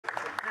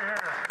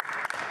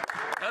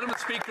Madam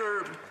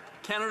Speaker,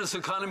 Canada's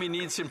economy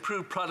needs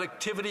improved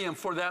productivity, and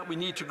for that we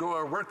need to grow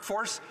our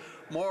workforce.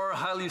 More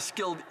highly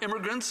skilled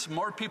immigrants,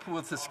 more people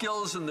with the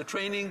skills and the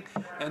training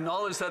and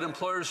knowledge that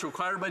employers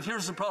require. But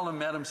here's the problem,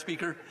 Madam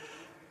Speaker.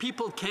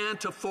 People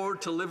can't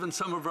afford to live in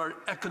some of our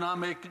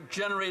economic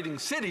generating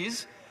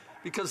cities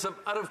because of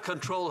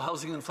out-of-control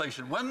housing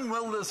inflation. When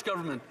will this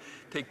government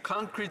take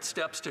concrete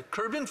steps to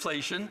curb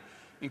inflation,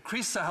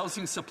 increase the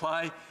housing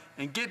supply,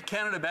 and get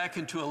Canada back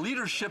into a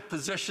leadership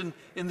position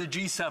in the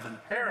G7?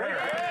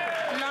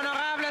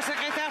 L'honorable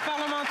secrétaire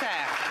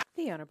parlementaire.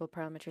 The Honourable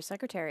Parliamentary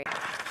Secretary.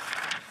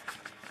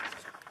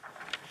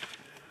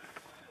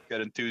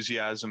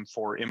 Enthusiasm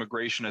for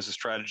immigration as a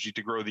strategy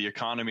to grow the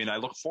economy. And I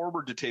look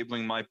forward to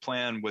tabling my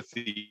plan with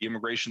the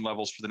immigration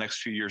levels for the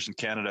next few years in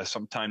Canada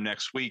sometime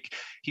next week.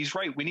 He's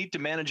right. We need to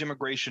manage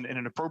immigration in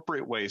an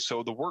appropriate way.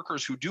 So the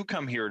workers who do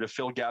come here to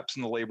fill gaps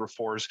in the labor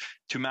force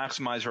to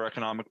maximize our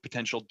economic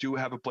potential do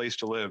have a place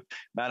to live.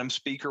 Madam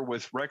Speaker,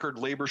 with record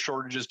labor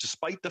shortages,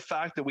 despite the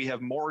fact that we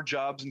have more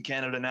jobs in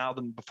Canada now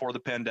than before the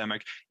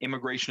pandemic,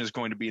 immigration is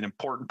going to be an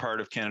important part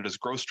of Canada's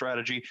growth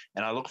strategy.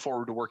 And I look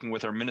forward to working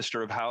with our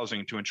Minister of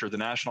Housing to ensure the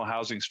national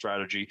housing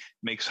strategy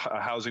makes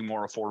housing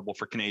more affordable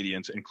for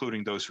Canadians,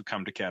 including those who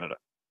come to Canada.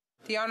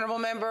 The honourable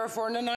member for Nanaimo.